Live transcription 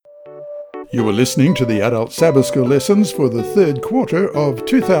You are listening to the Adult Sabbath School lessons for the third quarter of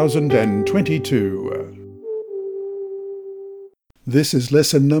 2022. This is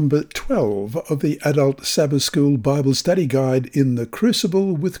lesson number 12 of the Adult Sabbath School Bible Study Guide in the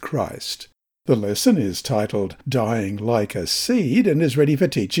Crucible with Christ. The lesson is titled Dying Like a Seed and is ready for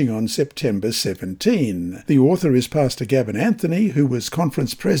teaching on September 17. The author is Pastor Gavin Anthony, who was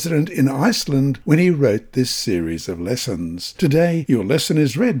conference president in Iceland when he wrote this series of lessons. Today, your lesson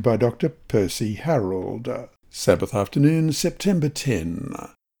is read by Dr. Percy Harold. Sabbath afternoon, September 10.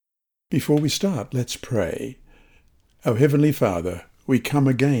 Before we start, let's pray. Our Heavenly Father, we come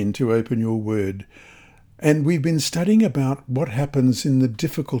again to open your word. And we've been studying about what happens in the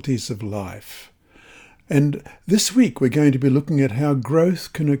difficulties of life. And this week we're going to be looking at how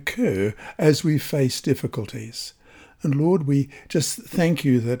growth can occur as we face difficulties. And Lord, we just thank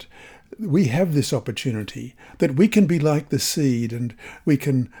you that we have this opportunity, that we can be like the seed and we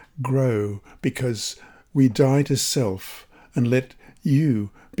can grow because we die to self and let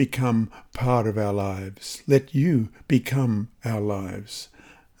you become part of our lives. Let you become our lives.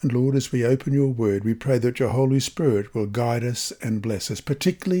 And Lord, as we open your word, we pray that your Holy Spirit will guide us and bless us,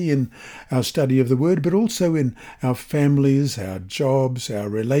 particularly in our study of the word, but also in our families, our jobs, our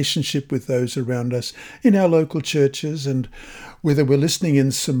relationship with those around us, in our local churches, and whether we're listening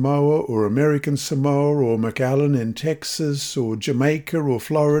in Samoa or American Samoa or McAllen in Texas or Jamaica or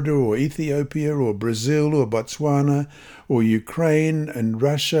Florida or Ethiopia or Brazil or Botswana or Ukraine and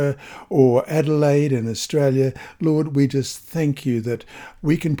Russia or Adelaide and Australia, Lord, we just thank you that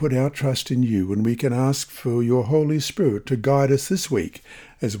we can put our trust in you and we can ask for your Holy Spirit to guide us this week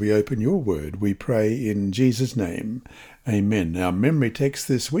as we open your word. We pray in Jesus' name. Amen. Our memory text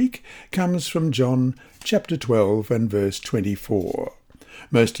this week comes from John chapter 12 and verse 24.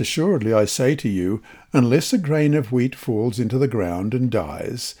 Most assuredly I say to you, unless a grain of wheat falls into the ground and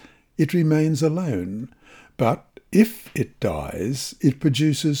dies, it remains alone. But if it dies, it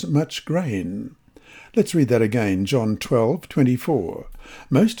produces much grain. Let's read that again, John 12:24.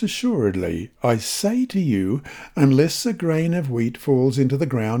 Most assuredly, I say to you, unless a grain of wheat falls into the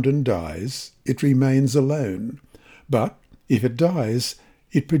ground and dies, it remains alone. But if it dies,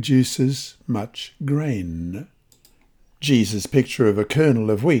 it produces much grain. Jesus' picture of a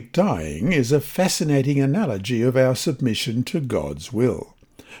kernel of wheat dying is a fascinating analogy of our submission to God's will.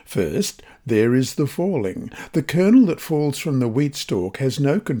 First, there is the falling. The kernel that falls from the wheat stalk has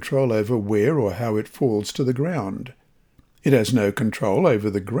no control over where or how it falls to the ground. It has no control over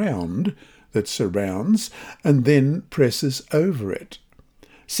the ground that surrounds and then presses over it.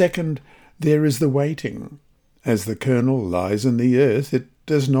 Second, there is the waiting. As the kernel lies in the earth, it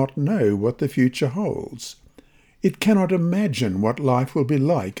does not know what the future holds. It cannot imagine what life will be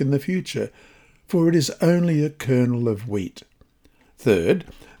like in the future, for it is only a kernel of wheat. Third,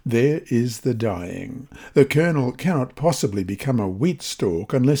 there is the dying. The kernel cannot possibly become a wheat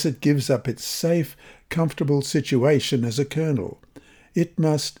stalk unless it gives up its safe, comfortable situation as a kernel. It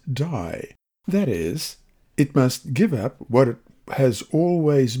must die. That is, it must give up what it has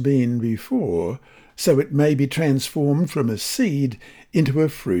always been before, so it may be transformed from a seed into a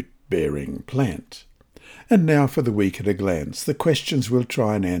fruit-bearing plant. And now for the week at a glance, the questions we'll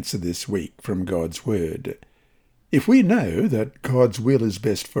try and answer this week from God's Word. If we know that God's will is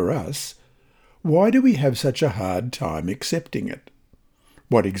best for us, why do we have such a hard time accepting it?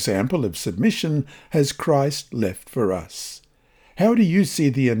 What example of submission has Christ left for us? How do you see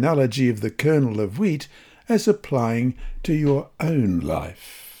the analogy of the kernel of wheat as applying to your own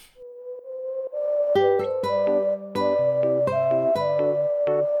life?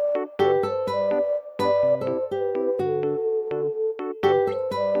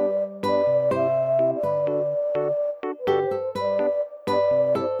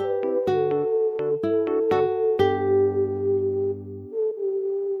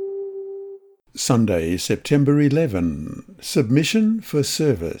 Sunday, September 11. Submission for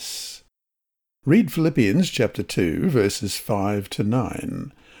service. Read Philippians chapter 2, verses 5 to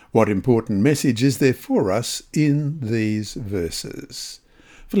 9. What important message is there for us in these verses?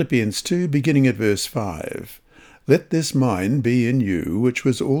 Philippians 2, beginning at verse 5. Let this mind be in you, which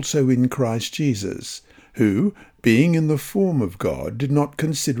was also in Christ Jesus, who, being in the form of God, did not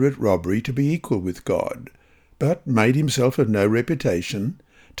consider it robbery to be equal with God, but made himself of no reputation,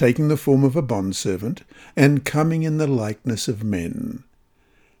 taking the form of a bondservant, and coming in the likeness of men.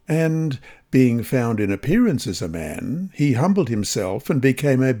 And, being found in appearance as a man, he humbled himself and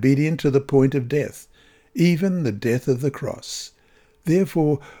became obedient to the point of death, even the death of the cross.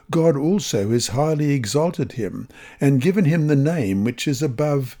 Therefore God also has highly exalted him, and given him the name which is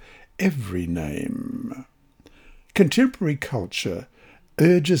above every name. Contemporary culture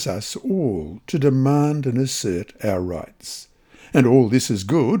urges us all to demand and assert our rights. And all this is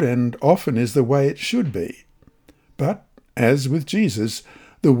good and often is the way it should be. But, as with Jesus,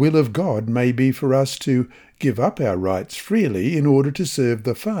 the will of God may be for us to give up our rights freely in order to serve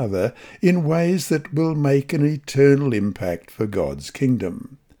the Father in ways that will make an eternal impact for God's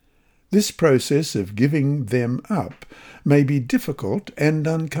kingdom. This process of giving them up may be difficult and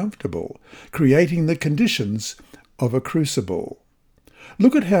uncomfortable, creating the conditions of a crucible.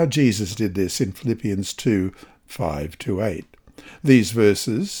 Look at how Jesus did this in Philippians 2, 5-8. These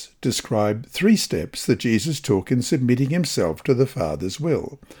verses describe 3 steps that Jesus took in submitting himself to the Father's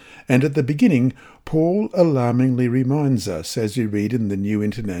will. And at the beginning, Paul alarmingly reminds us, as we read in the New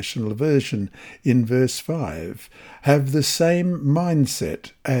International Version in verse 5, have the same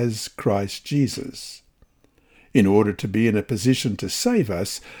mindset as Christ Jesus. In order to be in a position to save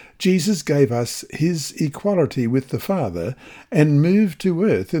us, Jesus gave us his equality with the Father and moved to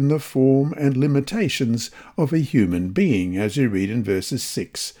earth in the form and limitations of a human being, as we read in verses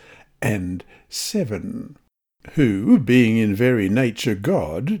 6 and 7. Who, being in very nature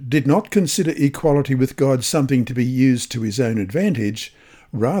God, did not consider equality with God something to be used to his own advantage.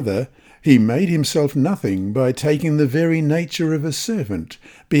 Rather, he made himself nothing by taking the very nature of a servant,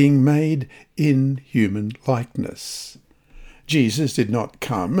 being made in human likeness. Jesus did not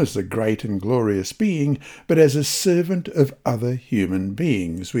come as a great and glorious being, but as a servant of other human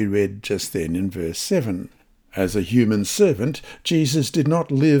beings, we read just then in verse 7. As a human servant, Jesus did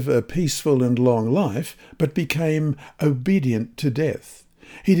not live a peaceful and long life, but became obedient to death.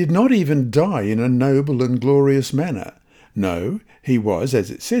 He did not even die in a noble and glorious manner. No, he was,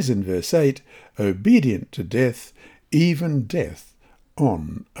 as it says in verse 8, obedient to death, even death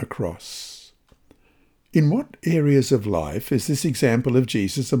on a cross. In what areas of life is this example of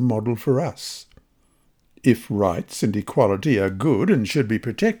Jesus a model for us? If rights and equality are good and should be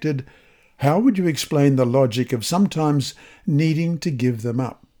protected, how would you explain the logic of sometimes needing to give them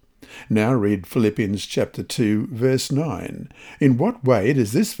up? Now read Philippians chapter 2, verse 9. In what way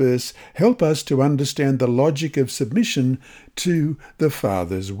does this verse help us to understand the logic of submission to the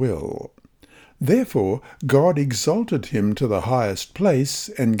Father's will? Therefore God exalted him to the highest place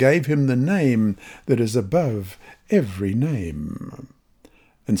and gave him the name that is above every name.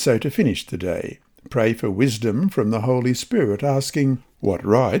 And so to finish today, pray for wisdom from the Holy Spirit, asking, what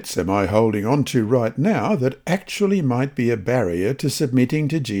rights am I holding on to right now that actually might be a barrier to submitting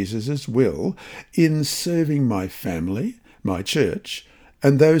to Jesus' will in serving my family, my church,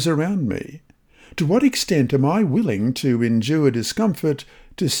 and those around me? To what extent am I willing to endure discomfort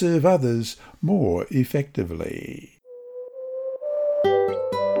to serve others more effectively?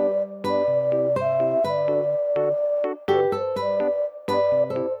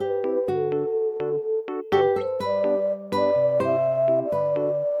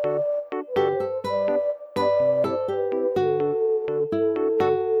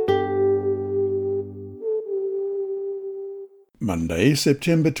 Monday,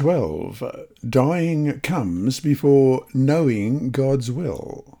 September 12. Dying comes before knowing God's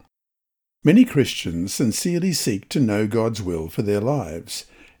will. Many Christians sincerely seek to know God's will for their lives.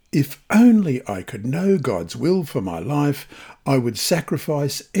 If only I could know God's will for my life, I would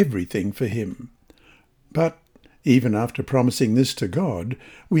sacrifice everything for him. But even after promising this to God,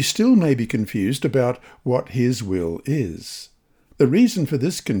 we still may be confused about what his will is. The reason for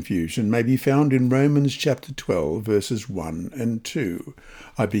this confusion may be found in Romans chapter 12, verses 1 and 2.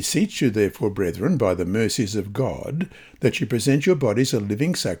 I beseech you, therefore, brethren, by the mercies of God, that you present your bodies a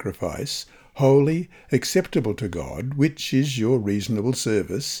living sacrifice, holy, acceptable to God, which is your reasonable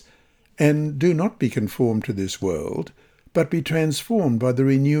service, and do not be conformed to this world, but be transformed by the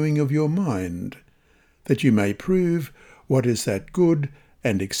renewing of your mind, that you may prove what is that good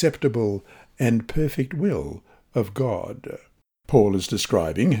and acceptable and perfect will of God. Paul is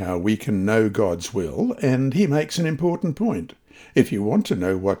describing how we can know God's will, and he makes an important point. If you want to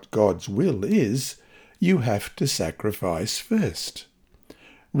know what God's will is, you have to sacrifice first.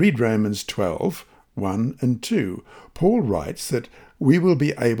 Read Romans 12, 1 and 2. Paul writes that we will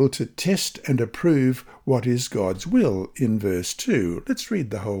be able to test and approve what is God's will in verse 2. Let's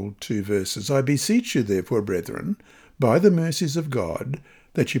read the whole 2 verses. I beseech you, therefore, brethren, by the mercies of God,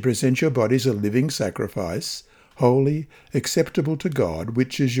 that you present your bodies a living sacrifice, holy, acceptable to God,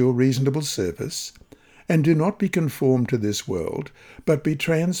 which is your reasonable service, and do not be conformed to this world, but be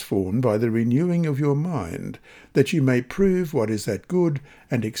transformed by the renewing of your mind, that you may prove what is that good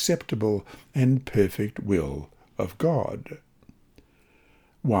and acceptable and perfect will of God.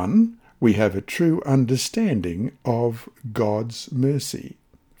 1. We have a true understanding of God's mercy.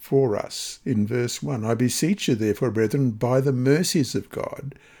 for us. In verse 1, I beseech you, therefore, brethren, by the mercies of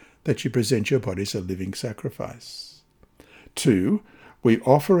God, that you present your bodies a living sacrifice. 2, we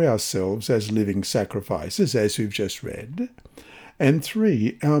offer ourselves as living sacrifices, as we've just read. And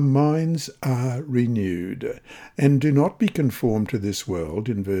 3, our minds are renewed. And do not be conformed to this world,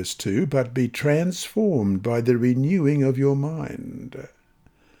 in verse 2, but be transformed by the renewing of your mind.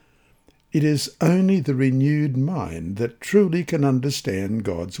 It is only the renewed mind that truly can understand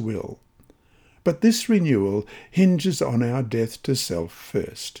God's will. But this renewal hinges on our death to self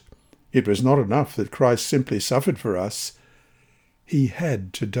first. It was not enough that Christ simply suffered for us. He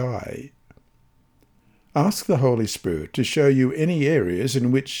had to die. Ask the Holy Spirit to show you any areas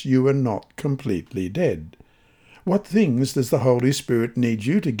in which you are not completely dead. What things does the Holy Spirit need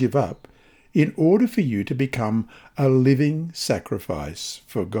you to give up in order for you to become a living sacrifice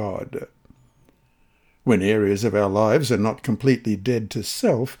for God? When areas of our lives are not completely dead to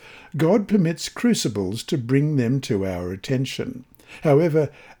self, God permits crucibles to bring them to our attention.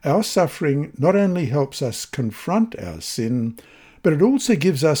 However, our suffering not only helps us confront our sin, but it also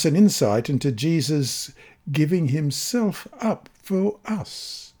gives us an insight into Jesus giving himself up for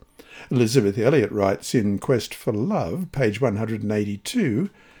us. Elisabeth Elliot writes in Quest for Love, page 182,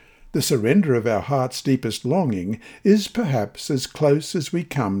 the surrender of our heart's deepest longing is perhaps as close as we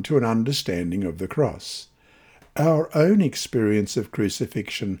come to an understanding of the cross. Our own experience of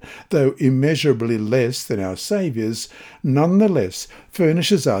crucifixion, though immeasurably less than our Saviour's, nonetheless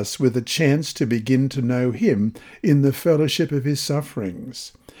furnishes us with a chance to begin to know him in the fellowship of his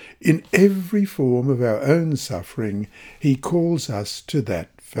sufferings. In every form of our own suffering, he calls us to that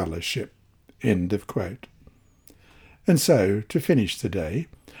fellowship. End of quote. And so, to finish the day,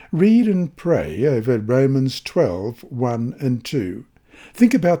 read and pray over Romans 12, 1 and 2.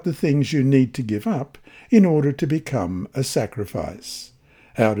 Think about the things you need to give up in order to become a sacrifice.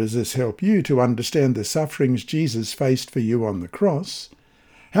 How does this help you to understand the sufferings Jesus faced for you on the cross?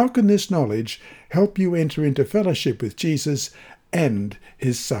 How can this knowledge help you enter into fellowship with Jesus and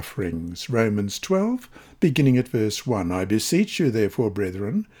his sufferings? Romans 12, beginning at verse 1. I beseech you, therefore,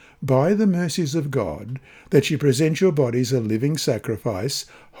 brethren, by the mercies of God, that you present your bodies a living sacrifice,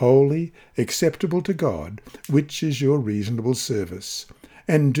 holy, acceptable to God, which is your reasonable service.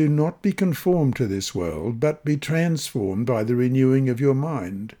 And do not be conformed to this world, but be transformed by the renewing of your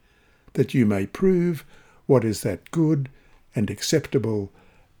mind, that you may prove what is that good and acceptable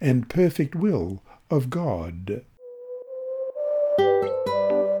and perfect will of God.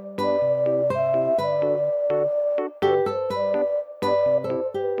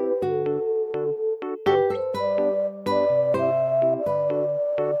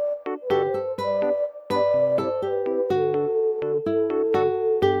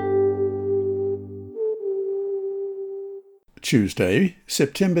 Tuesday,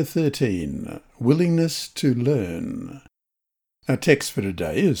 September 13. Willingness to learn. Our text for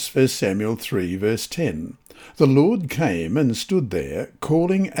today is 1 Samuel 3, verse 10. The Lord came and stood there,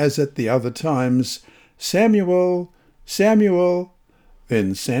 calling as at the other times, Samuel, Samuel.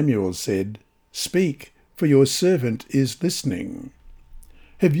 Then Samuel said, Speak, for your servant is listening.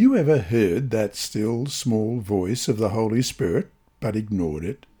 Have you ever heard that still, small voice of the Holy Spirit, but ignored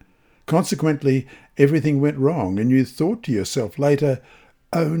it? Consequently, everything went wrong, and you thought to yourself later,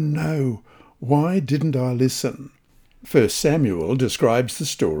 oh no, why didn't I listen? 1 Samuel describes the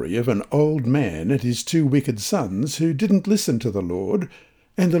story of an old man and his 2 wicked sons who didn't listen to the Lord,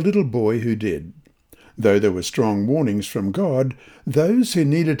 and the little boy who did. Though there were strong warnings from God, those who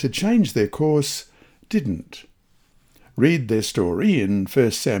needed to change their course didn't. Read their story in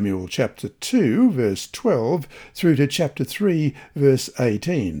 1 Samuel chapter 2, verse 12, through to chapter 3, verse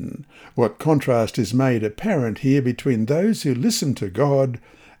 18. What contrast is made apparent here between those who listen to God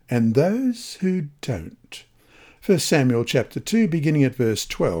and those who don't. 1 Samuel chapter 2, beginning at verse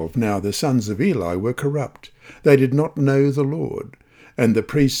 12. Now the sons of Eli were corrupt. They did not know the Lord. And the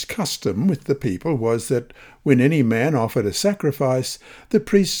priest's custom with the people was that when any man offered a sacrifice, the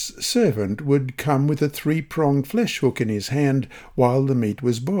priest's servant would come with a 3-pronged flesh hook in his hand while the meat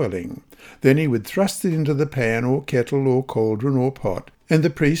was boiling. Then he would thrust it into the pan or kettle or cauldron or pot, and the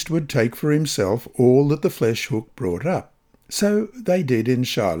priest would take for himself all that the flesh hook brought up. So they did in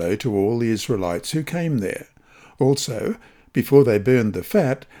Shiloh to all the Israelites who came there. Also, before they burned the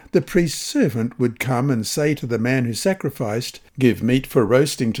fat, the priest's servant would come and say to the man who sacrificed, Give meat for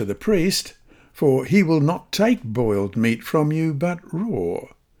roasting to the priest, for he will not take boiled meat from you, but raw.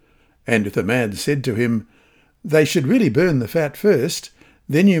 And if the man said to him, They should really burn the fat first,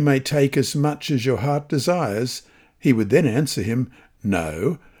 then you may take as much as your heart desires, he would then answer him,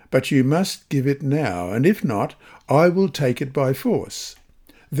 No, but you must give it now, and if not, I will take it by force.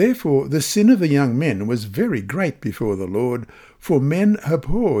 Therefore the sin of the young men was very great before the Lord, for men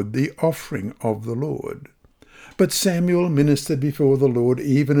abhorred the offering of the Lord. But Samuel ministered before the Lord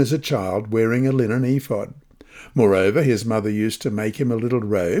even as a child, wearing a linen ephod. Moreover, his mother used to make him a little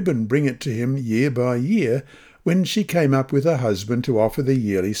robe and bring it to him year by year, when she came up with her husband to offer the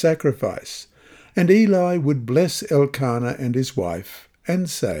yearly sacrifice. And Eli would bless Elkanah and his wife, and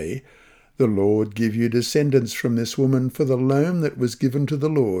say, "The Lord give you descendants from this woman for the loan that was given to the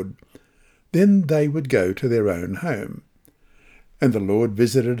Lord." Then they would go to their own home. And the Lord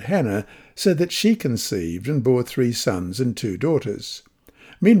visited Hannah, so that she conceived and bore 3 sons and 2 daughters.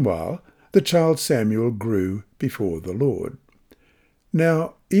 Meanwhile, the child Samuel grew before the Lord.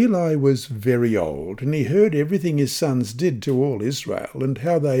 Now Eli was very old, and he heard everything his sons did to all Israel, and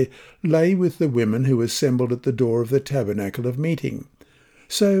how they lay with the women who assembled at the door of the tabernacle of meeting.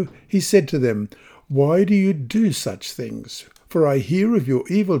 So he said to them, "Why do you do such things? For I hear of your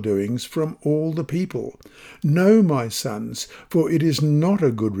evil doings from all the people. Know, my sons, for it is not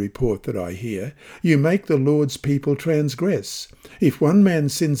a good report that I hear. You make the Lord's people transgress. If one man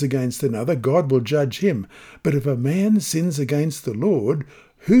sins against another, God will judge him. But if a man sins against the Lord,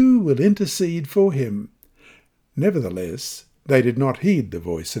 who will intercede for him?" Nevertheless, they did not heed the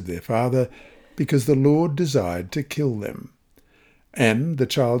voice of their father, because the Lord desired to kill them. And the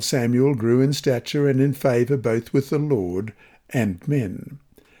child Samuel grew in stature and in favour both with the Lord and men.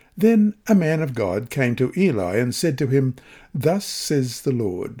 Then a man of God came to Eli and said to him, "Thus says the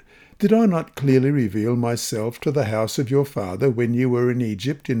Lord, did I not clearly reveal myself to the house of your father when you were in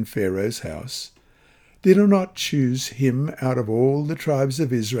Egypt in Pharaoh's house? Did I not choose him out of all the tribes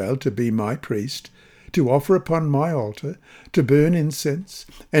of Israel to be my priest, to offer upon my altar, to burn incense,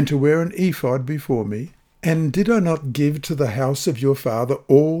 and to wear an ephod before me? And did I not give to the house of your father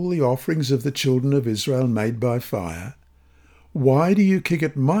all the offerings of the children of Israel made by fire? Why do you kick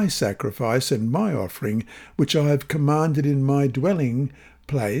at my sacrifice and my offering, which I have commanded in my dwelling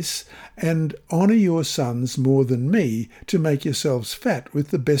place, and honour your sons more than me, to make yourselves fat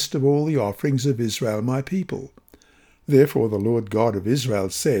with the best of all the offerings of Israel my people? Therefore the Lord God of Israel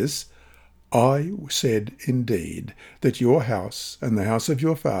says, I said indeed that your house and the house of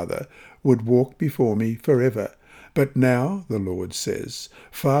your father would walk before me forever. But now, the Lord says,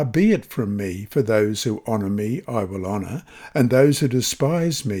 far be it from me, for those who honour me I will honour, and those who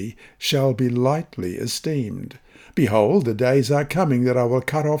despise me shall be lightly esteemed. Behold, the days are coming that I will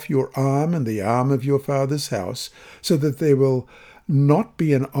cut off your arm and the arm of your father's house, so that there will not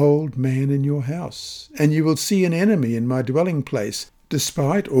be an old man in your house, and you will see an enemy in my dwelling place,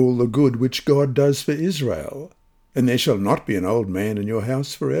 despite all the good which God does for Israel. And there shall not be an old man in your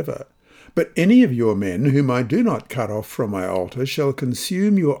house forever. But any of your men whom I do not cut off from my altar shall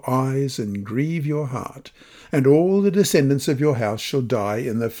consume your eyes and grieve your heart, and all the descendants of your house shall die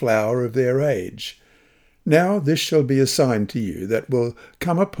in the flower of their age. Now this shall be a sign to you that will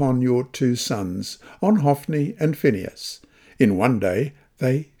come upon your 2 sons, on Hophni and Phinehas. In one day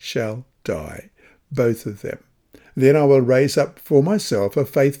they shall die, both of them. Then I will raise up for myself a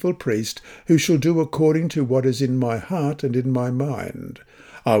faithful priest, who shall do according to what is in my heart and in my mind.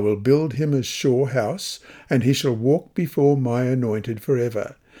 I will build him a sure house, and he shall walk before my anointed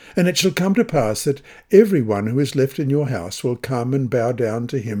forever. And it shall come to pass that every one who is left in your house will come and bow down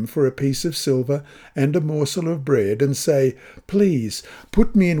to him for a piece of silver and a morsel of bread, and say, Please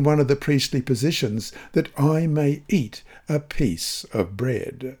put me in one of the priestly positions, that I may eat a piece of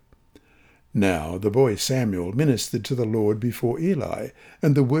bread. Now the boy Samuel ministered to the Lord before Eli,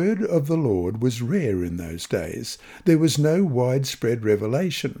 and the word of the Lord was rare in those days. There was no widespread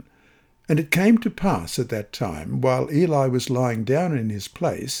revelation. And it came to pass at that time, while Eli was lying down in his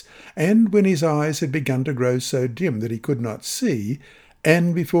place, and when his eyes had begun to grow so dim that he could not see,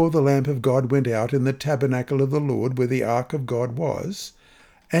 and before the lamp of God went out in the tabernacle of the Lord where the ark of God was,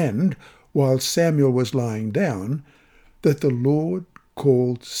 and while Samuel was lying down, that the Lord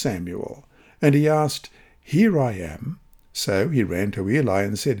called Samuel. And he asked, Here I am. So he ran to Eli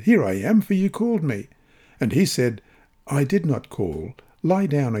and said, Here I am, for you called me. And he said, I did not call. Lie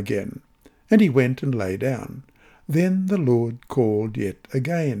down again. And he went and lay down. Then the Lord called yet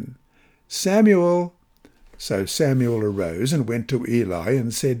again, Samuel. So Samuel arose and went to Eli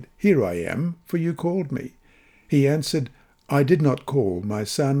and said, Here I am, for you called me. He answered, I did not call, my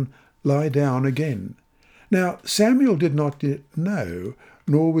son. Lie down again. Now Samuel did not yet know,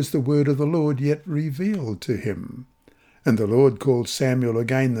 nor was the word of the Lord yet revealed to him. And the Lord called Samuel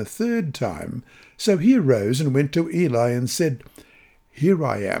again the 3rd time. So he arose and went to Eli and said, Here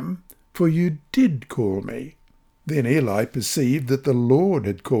I am, for you did call me. Then Eli perceived that the Lord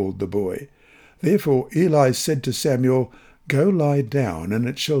had called the boy. Therefore Eli said to Samuel, Go lie down, and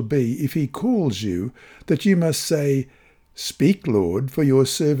it shall be, if he calls you, that you must say, Speak, Lord, for your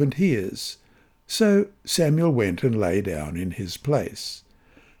servant hears. So Samuel went and lay down in his place.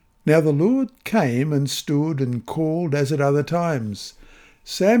 Now the Lord came and stood and called as at other times,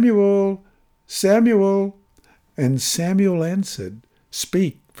 Samuel, Samuel. And Samuel answered,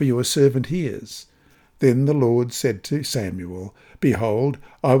 Speak, for your servant hears. Then the Lord said to Samuel, Behold,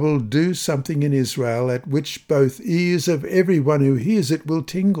 I will do something in Israel at which both ears of every one who hears it will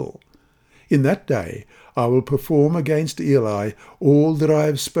tingle. In that day I will perform against Eli all that I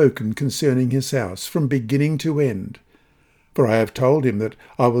have spoken concerning his house, from beginning to end. For I have told him that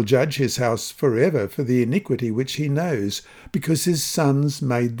I will judge his house forever for the iniquity which he knows, because his sons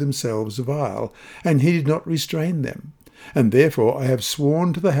made themselves vile, and he did not restrain them. And therefore I have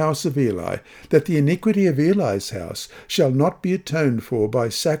sworn to the house of Eli that the iniquity of Eli's house shall not be atoned for by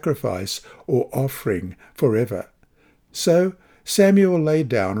sacrifice or offering forever. So Samuel lay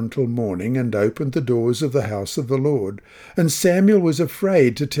down until morning and opened the doors of the house of the Lord. And Samuel was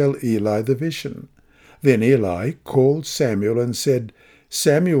afraid to tell Eli the vision. Then Eli called Samuel and said,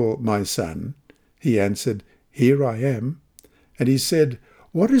 Samuel, my son. He answered, Here I am. And he said,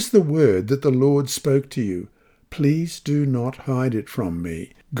 What is the word that the Lord spoke to you? Please do not hide it from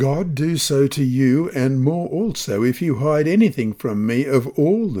me. God do so to you, and more also, if you hide anything from me of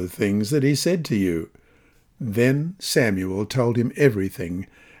all the things that he said to you. Then Samuel told him everything,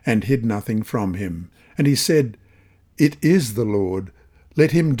 and hid nothing from him. And he said, It is the Lord.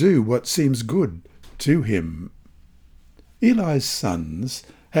 Let him do what seems good to him. Eli's sons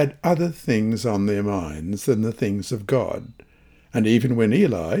had other things on their minds than the things of God. And even when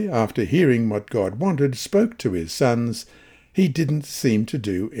Eli, after hearing what God wanted, spoke to his sons, he didn't seem to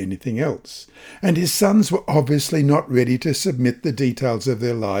do anything else. And his sons were obviously not ready to submit the details of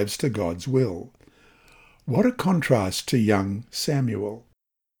their lives to God's will. What a contrast to young Samuel.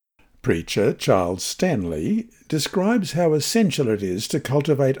 Preacher Charles Stanley describes how essential it is to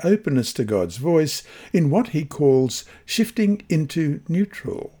cultivate openness to God's voice in what he calls shifting into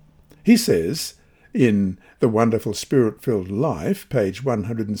neutral. He says, in The Wonderful Spirit-Filled Life, page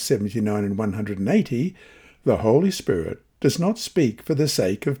 179 and 180, the Holy Spirit does not speak for the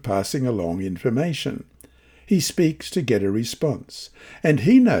sake of passing along information. He speaks to get a response, and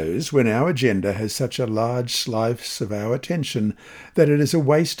he knows when our agenda has such a large slice of our attention that it is a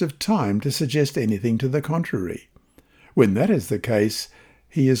waste of time to suggest anything to the contrary. When that is the case,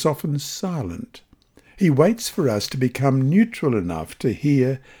 he is often silent. He waits for us to become neutral enough to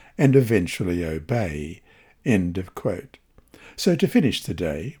hear and eventually obey. End of quote. So to finish the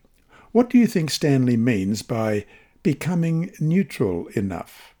day, what do you think Stanley means by becoming neutral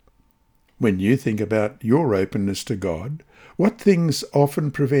enough? When you think about your openness to God, what things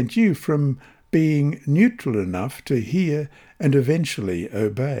often prevent you from being neutral enough to hear and eventually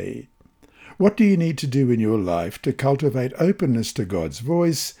obey? What do you need to do in your life to cultivate openness to God's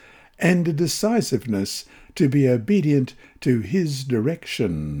voice and a decisiveness to be obedient to his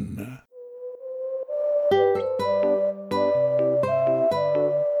direction?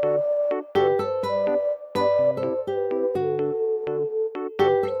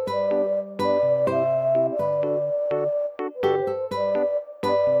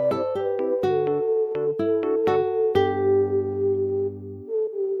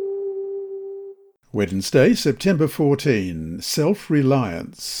 Wednesday, September 14.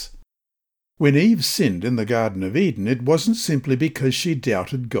 Self-reliance. When Eve sinned in the Garden of Eden, it wasn't simply because she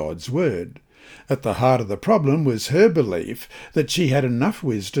doubted God's word. At the heart of the problem was her belief that she had enough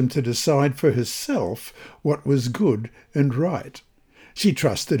wisdom to decide for herself what was good and right. She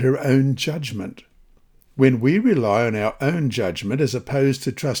trusted her own judgment. When we rely on our own judgment as opposed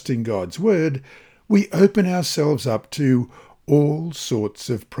to trusting God's word, we open ourselves up to all sorts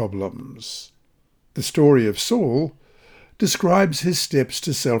of problems. The story of Saul describes his steps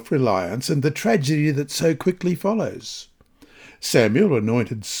to self-reliance and the tragedy that so quickly follows. Samuel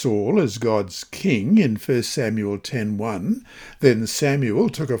anointed Saul as God's king in 1 Samuel 10:1. Then Samuel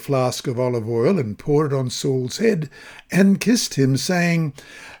took a flask of olive oil and poured it on Saul's head and kissed him, saying,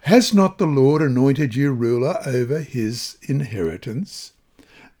 "Has not the Lord anointed you ruler over his inheritance?"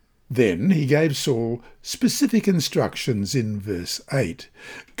 Then he gave Saul specific instructions in verse 8.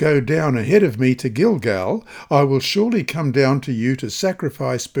 "Go down ahead of me to Gilgal. I will surely come down to you to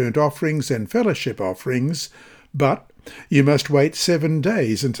sacrifice burnt offerings and fellowship offerings, but you must wait 7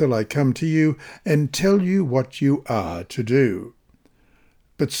 days until I come to you and tell you what you are to do."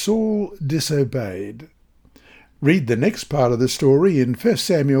 But Saul disobeyed. Read the next part of the story in 1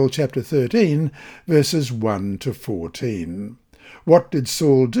 Samuel chapter 13, verses 1 to 14. What did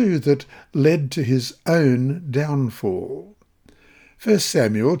Saul do that led to his own downfall? 1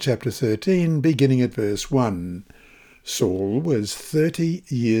 Samuel chapter 13, beginning at verse 1. Saul was 30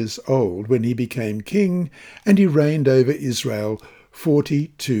 years old when he became king, and he reigned over Israel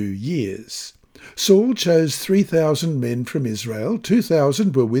 42 years. Saul chose 3,000 men from Israel.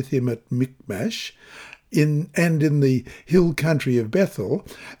 2,000 were with him at Michmash, in the hill country of Bethel,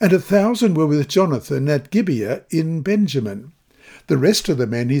 and 1,000 were with Jonathan at Gibeah in Benjamin. The rest of the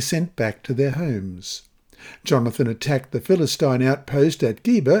men he sent back to their homes. Jonathan attacked the Philistine outpost at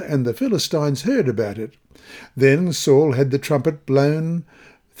Geba, and the Philistines heard about it. Then Saul had the trumpet blown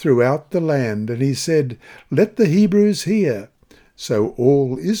throughout the land, and he said, "Let the Hebrews hear." So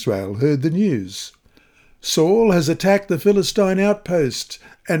all Israel heard the news. Saul has attacked the Philistine outpost,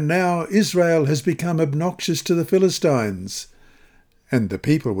 and now Israel has become obnoxious to the Philistines. And the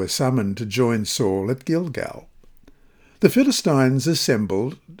people were summoned to join Saul at Gilgal. The Philistines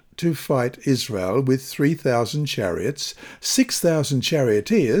assembled to fight Israel with 3,000 chariots, 6,000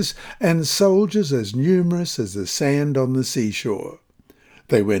 charioteers, and soldiers as numerous as the sand on the seashore.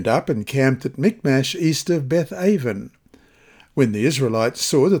 They went up and camped at Michmash east of Beth-aven. When the Israelites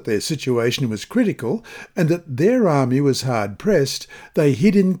saw that their situation was critical and that their army was hard-pressed, they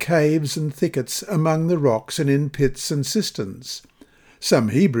hid in caves and thickets among the rocks and in pits and cisterns. Some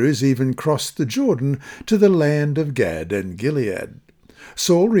Hebrews even crossed the Jordan to the land of Gad and Gilead.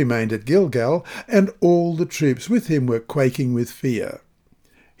 Saul remained at Gilgal, and all the troops with him were quaking with fear.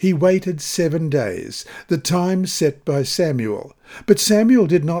 He waited 7 days, the time set by Samuel. But Samuel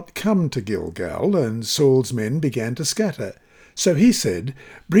did not come to Gilgal, and Saul's men began to scatter. So he said,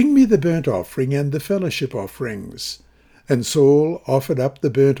 "Bring me the burnt offering and the fellowship offerings." And Saul offered up the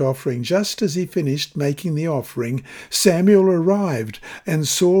burnt offering. Just as he finished making the offering, Samuel arrived, and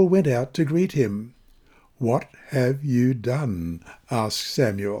Saul went out to greet him. "What have you done?" asked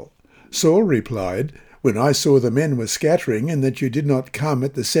Samuel. Saul replied, "When I saw the men were scattering, and that you did not come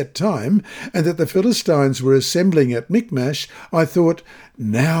at the set time, and that the Philistines were assembling at Michmash, I thought,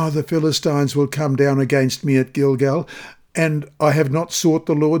 'Now the Philistines will come down against me at Gilgal,' and I have not sought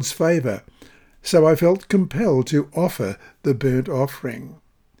the Lord's favour. So I felt compelled to offer the burnt offering."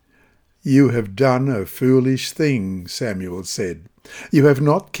 "You have done a foolish thing," Samuel said. "You have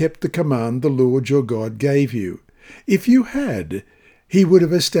not kept the command the Lord your God gave you. If you had, he would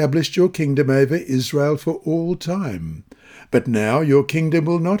have established your kingdom over Israel for all time. But now your kingdom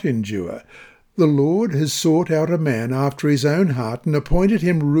will not endure. The Lord has sought out a man after his own heart and appointed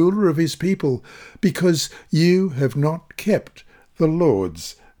him ruler of his people, because you have not kept the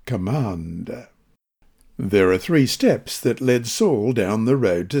Lord's command." There are 3 steps that led Saul down the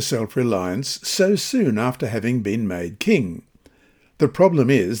road to self-reliance so soon after having been made king. The problem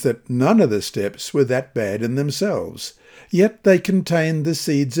is that none of the steps were that bad in themselves, yet they contained the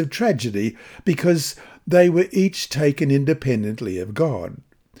seeds of tragedy because they were each taken independently of God.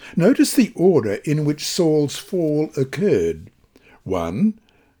 Notice the order in which Saul's fall occurred. 1.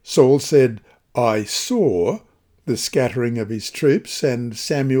 Saul said, "I saw," the scattering of his troops and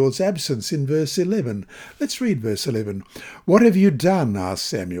Samuel's absence in verse 11. Let's read verse 11. "What have you done?" asked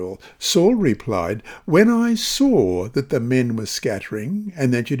Samuel. Saul replied, "When I saw that the men were scattering,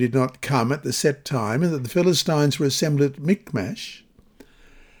 and that you did not come at the set time, and that the Philistines were assembled at Michmash."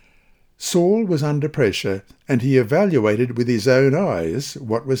 Saul was under pressure, and he evaluated with his own eyes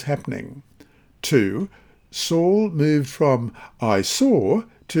what was happening. 2. Saul moved from "I saw"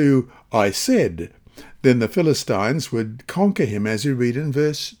 to "I said." Then the Philistines would conquer him, as we read in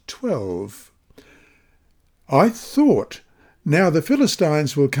verse 12. "I thought, 'Now the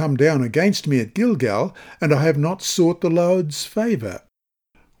Philistines will come down against me at Gilgal, and I have not sought the Lord's favour.'"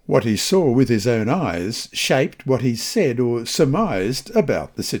 What he saw with his own eyes shaped what he said or surmised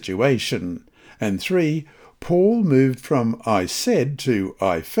about the situation. And 3. Paul moved from "I said" to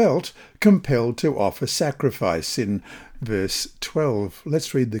 "I felt," compelled to offer sacrifice in verse 12.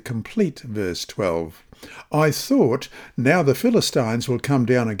 Let's read the complete verse 12. "I thought, 'Now the Philistines will come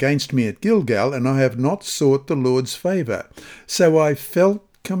down against me at Gilgal, and I have not sought the Lord's favour. So I felt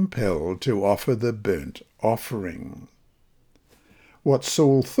compelled to offer the burnt offering.'" What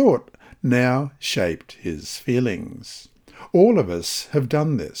Saul thought now shaped his feelings. All of us have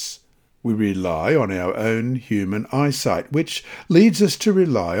done this. We rely on our own human eyesight, which leads us to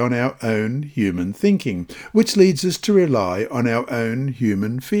rely on our own human thinking, which leads us to rely on our own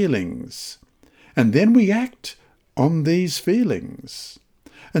human feelings. And then we act on these feelings.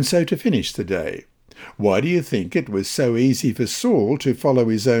 And so to finish the day, why do you think it was so easy for Saul to follow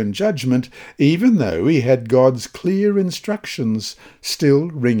his own judgment, even though he had God's clear instructions still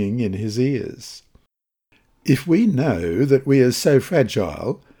ringing in his ears? If we know that we are so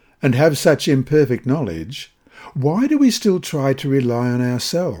fragile and have such imperfect knowledge, why do we still try to rely on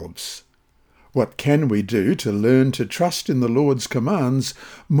ourselves? What can we do to learn to trust in the Lord's commands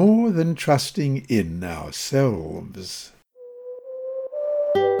more than trusting in ourselves?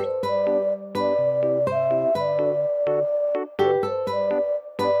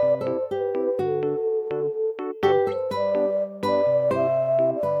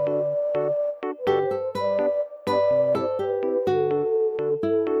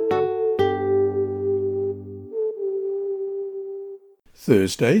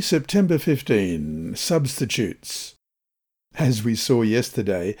 Thursday, September 15. Substitutes. As we saw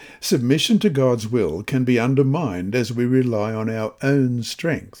yesterday, submission to God's will can be undermined as we rely on our own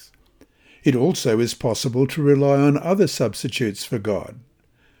strength. It also is possible to rely on other substitutes for God.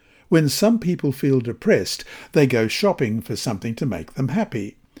 When some people feel depressed, they go shopping for something to make them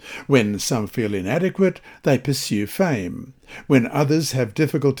happy. When some feel inadequate, they pursue fame. When others have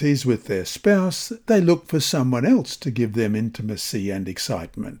difficulties with their spouse, they look for someone else to give them intimacy and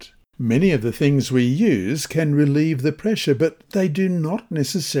excitement. Many of the things we use can relieve the pressure, but they do not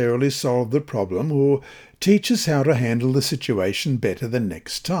necessarily solve the problem or teach us how to handle the situation better the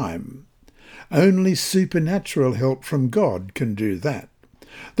next time. Only supernatural help from God can do that.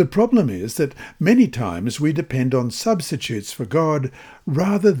 The problem is that many times we depend on substitutes for God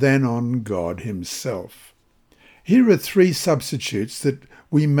rather than on God himself. Here are 3 substitutes that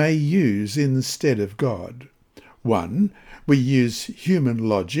we may use instead of God. 1. We use human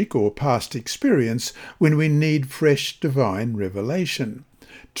logic or past experience when we need fresh divine revelation.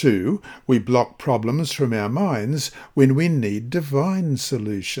 2. We block problems from our minds when we need divine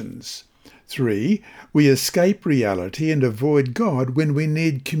solutions. 3. We escape reality and avoid God when we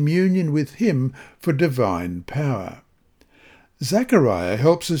need communion with him for divine power. Zechariah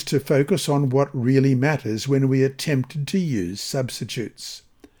helps us to focus on what really matters when we are tempted to use substitutes.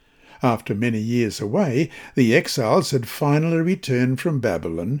 After many years away, the exiles had finally returned from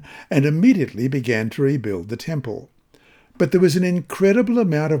Babylon and immediately began to rebuild the temple. But there was an incredible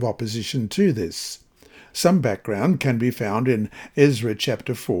amount of opposition to this. Some background can be found in Ezra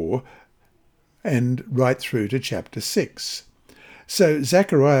chapter 4, and right through to chapter 6. So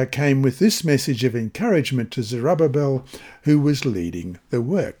Zechariah came with this message of encouragement to Zerubbabel, who was leading the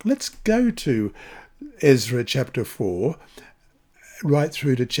work. Let's go to Ezra chapter 4, right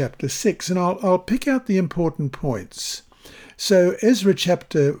through to chapter 6, and I'll pick out the important points. So Ezra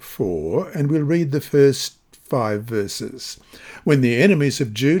chapter 4, and we'll read the first 5 verses. When the enemies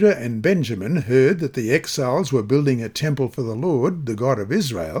of Judah and Benjamin heard that the exiles were building a temple for the Lord, the God of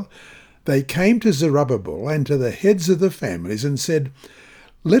Israel, they came to Zerubbabel and to the heads of the families and said,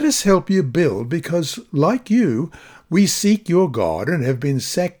 "Let us help you build, because, like you, we seek your God and have been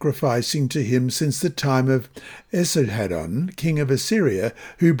sacrificing to him since the time of Esarhaddon, king of Assyria,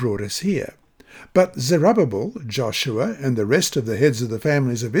 who brought us here." But Zerubbabel, Joshua, and the rest of the heads of the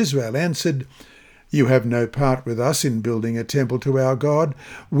families of Israel answered, "You have no part with us in building a temple to our God.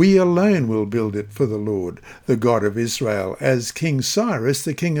 We alone will build it for the Lord, the God of Israel, as King Cyrus,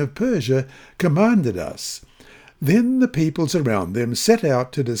 the king of Persia, commanded us." Then the peoples around them set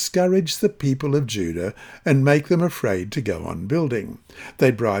out to discourage the people of Judah and make them afraid to go on building.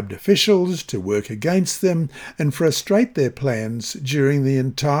 They bribed officials to work against them and frustrate their plans during the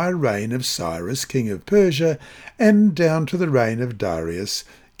entire reign of Cyrus, king of Persia, and down to the reign of Darius,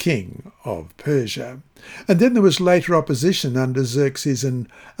 king of Persia. And then there was later opposition under Xerxes and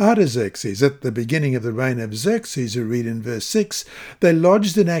Artaxerxes. At the beginning of the reign of Xerxes, we read in verse 6, they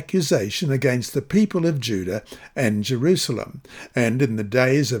lodged an accusation against the people of Judah and Jerusalem. And in the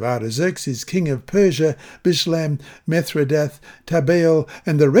days of Artaxerxes, king of Persia, Bishlam, Mithredath, Tabeel,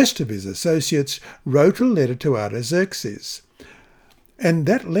 and the rest of his associates wrote a letter to Artaxerxes. And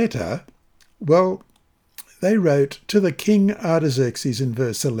that letter, they wrote to the king Artaxerxes in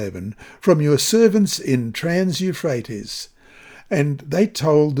verse 11, "From your servants in Trans-Euphrates." And they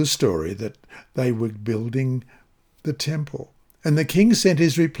told the story that they were building the temple. And the king sent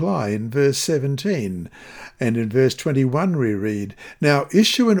his reply in verse 17. And in verse 21 we read, "Now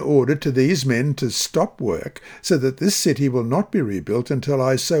issue an order to these men to stop work, so that this city will not be rebuilt until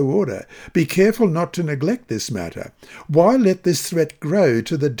I so order. Be careful not to neglect this matter. Why let this threat grow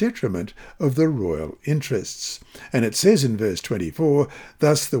to the detriment of the royal interests?" And it says in verse 24,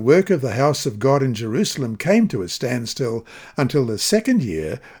 "Thus the work of the house of God in Jerusalem came to a standstill until the 2nd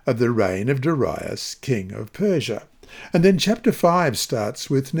year of the reign of Darius, king of Persia." And then chapter 5 starts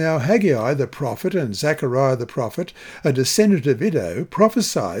with, "Now Haggai the prophet and Zechariah the prophet, a descendant of Iddo,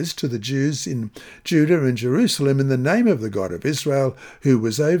 prophesied to the Jews in Judah and Jerusalem in the name of the God of Israel, who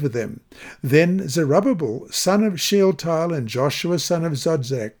was over them. Then Zerubbabel, son of Shealtiel, and Joshua, son of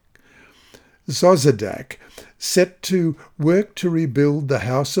Zozadak, set to work to rebuild the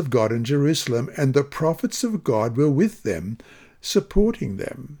house of God in Jerusalem, and the prophets of God were with them, supporting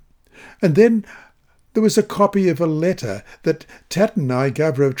them." And then there was a copy of a letter that Tattenai,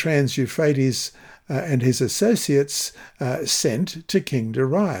 governor of Trans-Euphrates, and his associates sent to King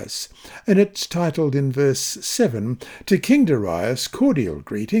Darius. And it's titled in verse 7, "To King Darius, cordial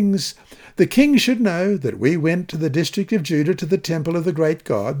greetings. The king should know that we went to the district of Judah to the temple of the great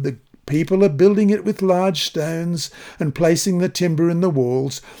God. The people are building it with large stones and placing the timber in the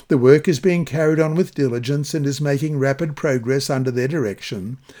walls. The work is being carried on with diligence and is making rapid progress under their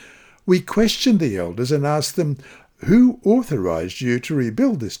direction. We questioned the elders and asked them, 'Who authorized you to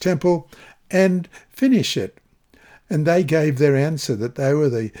rebuild this temple and finish it?' And they gave their answer that they were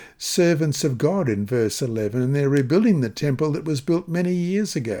the servants of God in verse 11, and they're rebuilding the temple that was built many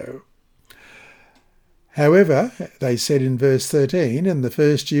years ago. However, they said in verse 13, in the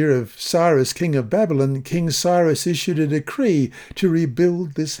first year of Cyrus, king of Babylon, King Cyrus issued a decree to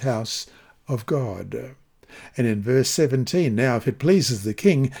rebuild this house of God." And in verse 17, "Now if it pleases the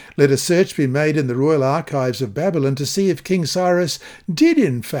king, let a search be made in the royal archives of Babylon to see if King Cyrus did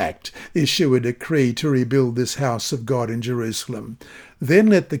in fact issue a decree to rebuild this house of God in Jerusalem. Then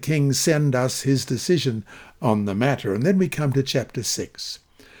let the king send us his decision on the matter." And then we come to chapter 6.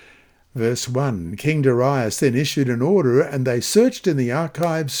 Verse 1, "King Darius then issued an order, and they searched in the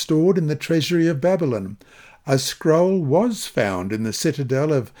archives stored in the treasury of Babylon. A scroll was found in the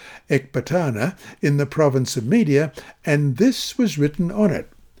citadel of Ecbatana in the province of Media, and this was written on it.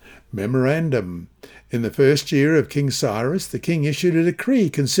 Memorandum. In the first year of King Cyrus, the king issued a decree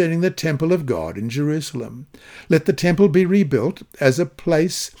concerning the temple of God in Jerusalem. Let the temple be rebuilt as a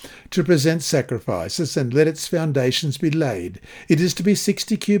place to present sacrifices, and let its foundations be laid. It is to be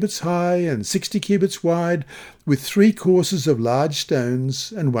 60 cubits high and 60 cubits wide, with 3 courses of large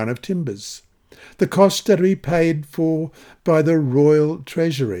stones and 1 of timbers. The cost are to be paid for by the royal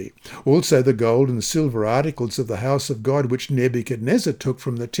treasury. Also the gold and silver articles of the house of God which Nebuchadnezzar took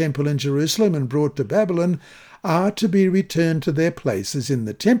from the temple in Jerusalem and brought to Babylon are to be returned to their places in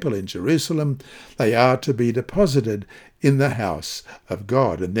the temple in Jerusalem. They are to be deposited in the house of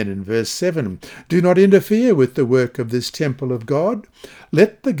God." And then in verse 7, "Do not interfere with the work of this temple of God.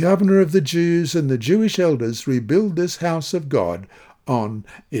 Let the governor of the Jews and the Jewish elders rebuild this house of God on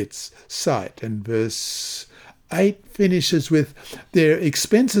its site." And verse 8 finishes with, "Their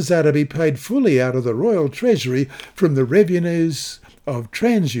expenses are to be paid fully out of the royal treasury from the revenues of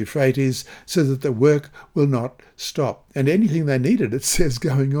Trans-Euphrates, so that the work will not stop." And anything they needed, it says,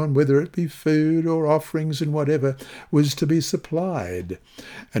 going on, whether it be food or offerings and whatever, was to be supplied.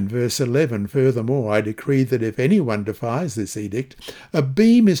 And verse 11, "Furthermore, I decree that if anyone defies this edict, a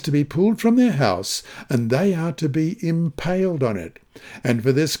beam is to be pulled from their house, and they are to be impaled on it. And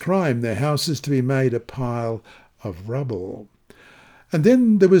for this crime their house is to be made a pile of rubble." And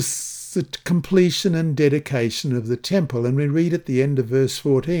then there was the completion and dedication of the temple, and we read at the end of verse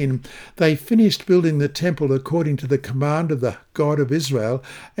 14, "They finished building the temple according to the command of the God of Israel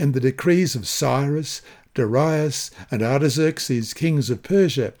and the decrees of Cyrus, Darius, and Artaxerxes, kings of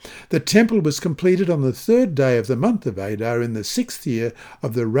Persia. The temple was completed on the 3rd day of the month of Adar in the 6th year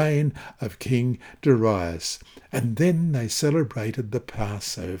of the reign of King Darius." And then they celebrated the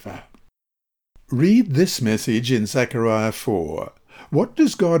Passover. Read this message in Zechariah 4. What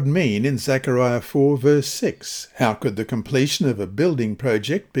does God mean in Zechariah 4 verse 6? How could the completion of a building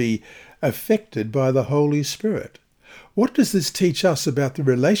project be affected by the Holy Spirit? What does this teach us about the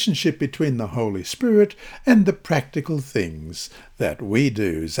relationship between the Holy Spirit and the practical things that we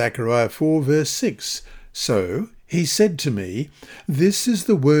do? Zechariah 4 verse 6. "So he said to me, This is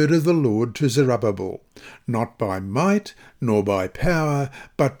the word of the Lord to Zerubbabel, not by might nor by power,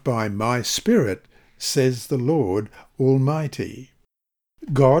 but by my Spirit, says the Lord Almighty."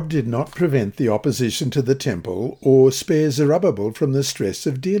 God did not prevent the opposition to the temple or spare Zerubbabel from the stress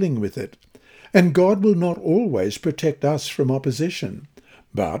of dealing with it. And God will not always protect us from opposition.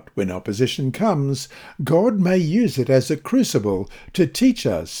 But when opposition comes, God may use it as a crucible to teach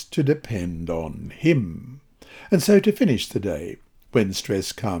us to depend on Him. And so to finish the day, when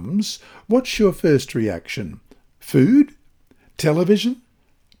stress comes, what's your first reaction? Food? Television?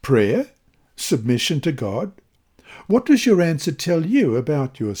 Prayer? Submission to God? What does your answer tell you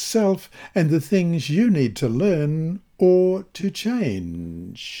about yourself and the things you need to learn or to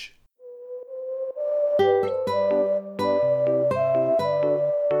change?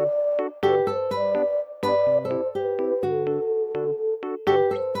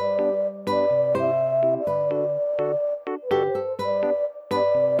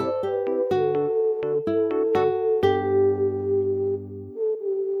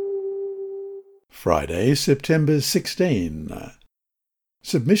 Friday, September 16.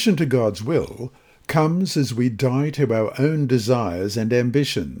 Submission to God's will comes as we die to our own desires and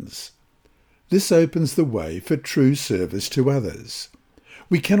ambitions. This opens the way for true service to others.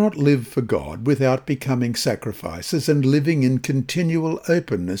 We cannot live for God without becoming sacrifices and living in continual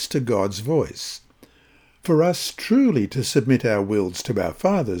openness to God's voice. For us truly to submit our wills to our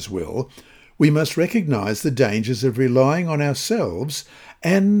Father's will, we must recognize the dangers of relying on ourselves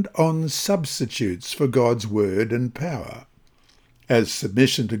and on substitutes for God's word and power. As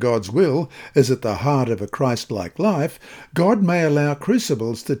submission to God's will is at the heart of a Christ-like life, God may allow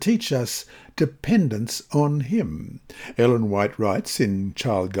crucibles to teach us dependence on Him. Ellen White writes in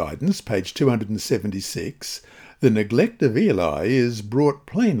Child Guidance, page 276, "The neglect of Eli is brought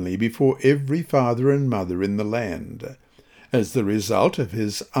plainly before every father and mother in the land. As the result of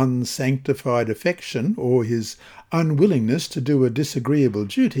his unsanctified affection or his unwillingness to do a disagreeable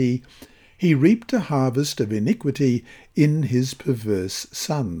duty, he reaped a harvest of iniquity in his perverse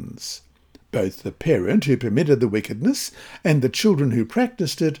sons. Both the parent who permitted the wickedness and the children who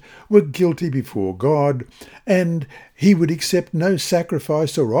practiced it were guilty before God, and he would accept no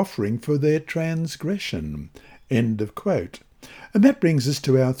sacrifice or offering for their transgression." End of quote. And that brings us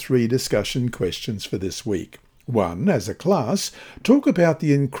to our 3 discussion questions for this week. 1. As a class, talk about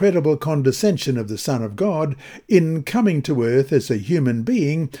the incredible condescension of the Son of God in coming to earth as a human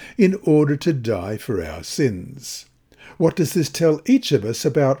being in order to die for our sins. What does this tell each of us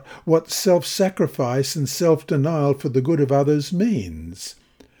about what self-sacrifice and self-denial for the good of others means?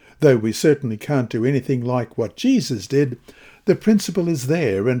 Though we certainly can't do anything like what Jesus did, the principle is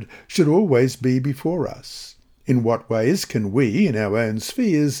there and should always be before us. In what ways can we, in our own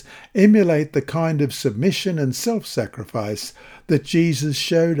spheres, emulate the kind of submission and self-sacrifice that Jesus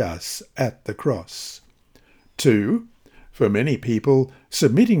showed us at the cross? 2. For many people,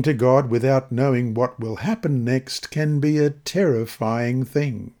 submitting to God without knowing what will happen next can be a terrifying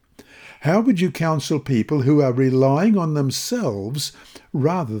thing. How would you counsel people who are relying on themselves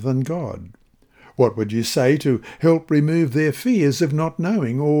rather than God? What would you say to help remove their fears of not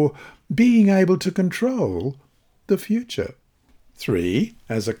knowing or being able to control the future? 3.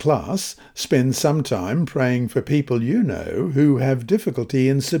 As a class, spend some time praying for people you know who have difficulty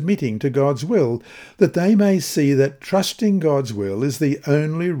in submitting to God's will, that they may see that trusting God's will is the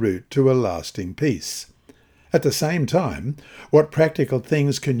only route to a lasting peace. At the same time, what practical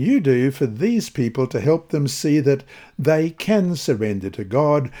things can you do for these people to help them see that they can surrender to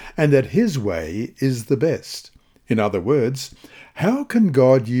God and that His way is the best? In other words, how can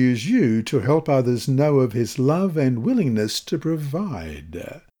God use you to help others know of His love and willingness to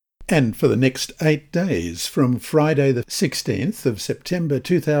provide? And for the next 8 days, from Friday the 16th of September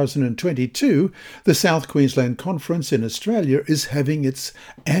 2022, the South Queensland Conference in Australia is having its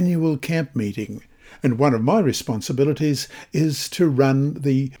annual camp meeting. And one of my responsibilities is to run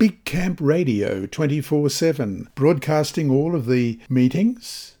the Big Camp Radio 24/7, broadcasting all of the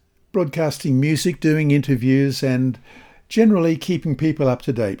meetings, broadcasting music, doing interviews, and generally keeping people up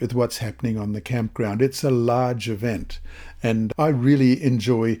to date with what's happening on the campground. It's a large event, and I really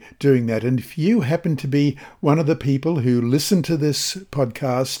enjoy doing that. And if you happen to be one of the people who listen to this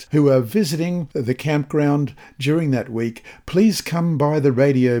podcast who are visiting the campground during that week, please come by the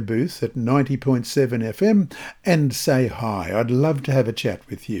radio booth at 90.7 FM and say hi. I'd love to have a chat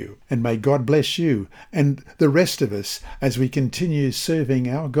with you. And may God bless you and the rest of us as we continue serving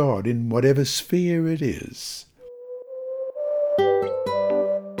our God in whatever sphere it is.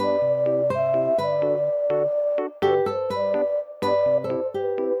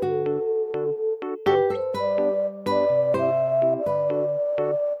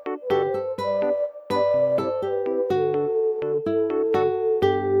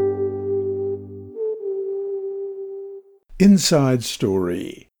 Inside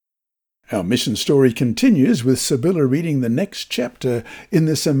Story. Our mission story continues with Sibylla reading the next chapter in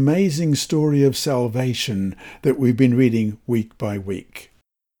this amazing story of salvation that we've been reading week by week.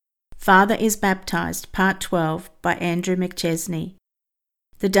 Father is Baptized, Part 12, by Andrew McChesney.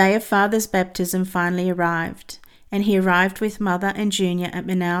 The day of Father's baptism finally arrived, and he arrived with Mother and Junior at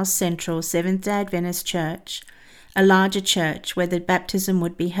Manaus Central Seventh-day Adventist Church, a larger church where the baptism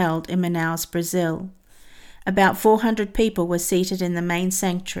would be held in Manaus, Brazil. About 400 people were seated in the main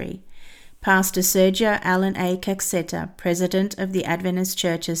sanctuary. Pastor Sergio Alan A. Caxeta, president of the Adventist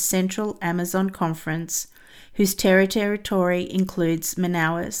Church's Central Amazon Conference, whose territory includes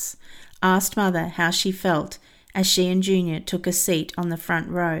Manaus, asked Mother how she felt as she and Junior took a seat on the front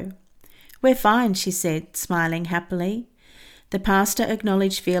row. "We're fine," she said, smiling happily. The pastor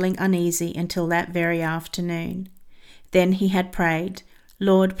acknowledged feeling uneasy until that very afternoon. Then he had prayed,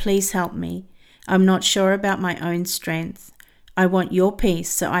 "Lord, please help me. I'm not sure about my own strength. I want your peace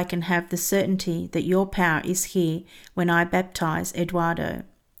so I can have the certainty that your power is here when I baptize Eduardo."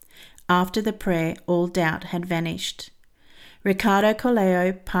 After the prayer, all doubt had vanished. Ricardo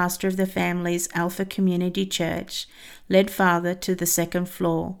Coleo, pastor of the family's Alpha Community Church, led Father to the second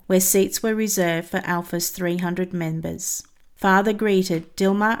floor, where seats were reserved for Alpha's 300 members. Father greeted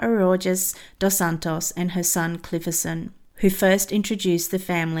Dilma Arroyas dos Santos and her son Clifferson, who first introduced the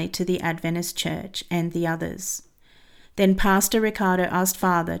family to the Adventist Church and the others. Then Pastor Ricardo asked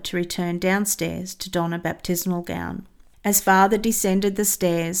Father to return downstairs to don a baptismal gown. As Father descended the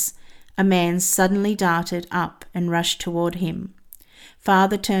stairs, a man suddenly darted up and rushed toward him.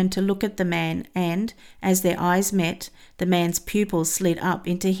 Father turned to look at the man, and, as their eyes met, the man's pupils slid up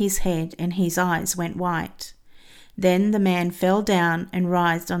into his head and his eyes went white. Then the man fell down and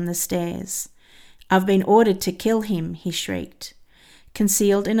writhed on the stairs. "I've been ordered to kill him," he shrieked.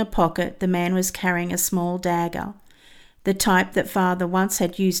 Concealed in a pocket, the man was carrying a small dagger, the type that Father once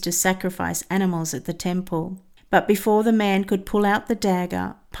had used to sacrifice animals at the temple. But before the man could pull out the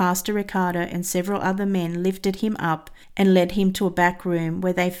dagger, Pastor Ricardo and several other men lifted him up and led him to a back room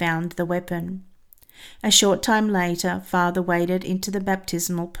where they found the weapon. A short time later, Father waded into the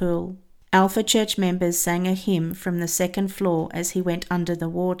baptismal pool. Alpha Church members sang a hymn from the second floor as he went under the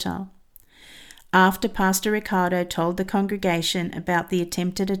water. After Pastor Ricardo told the congregation about the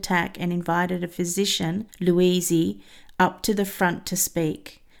attempted attack and invited a physician, Luisi, up to the front to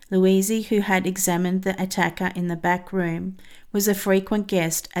speak. Luisi, who had examined the attacker in the back room, was a frequent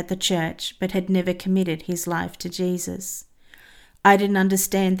guest at the church but had never committed his life to Jesus. "I didn't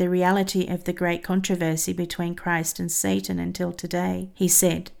understand the reality of the great controversy between Christ and Satan until today," he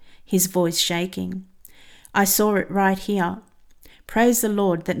said, his voice shaking. "I saw it right here. Praise the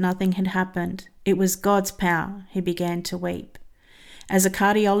Lord that nothing had happened. It was God's power." He began to weep. "As a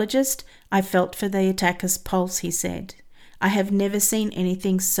cardiologist, I felt for the attacker's pulse," he said. "I have never seen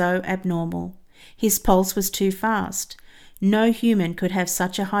anything so abnormal. His pulse was too fast. No human could have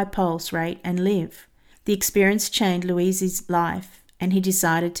such a high pulse rate and live." The experience changed Luisi's life, and he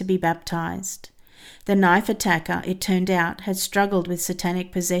decided to be baptized. The knife attacker, it turned out, had struggled with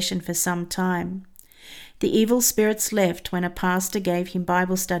satanic possession for some time. The evil spirits left when a pastor gave him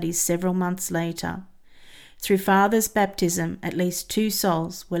Bible studies several months later. Through Father's baptism, at least 2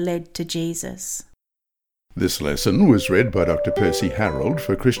 souls were led to Jesus. This lesson was read by Dr. Percy Harold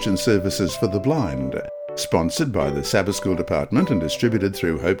for Christian Services for the Blind. Sponsored by the Sabbath School Department and distributed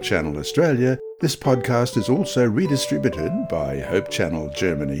through Hope Channel Australia, this podcast is also redistributed by Hope Channel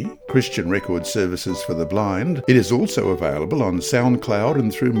Germany, Christian Record Services for the Blind. It is also available on SoundCloud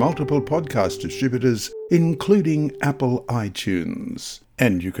and through multiple podcast distributors, including Apple iTunes.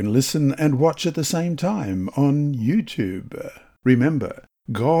 And you can listen and watch at the same time on YouTube. Remember,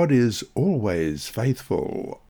 God is always faithful.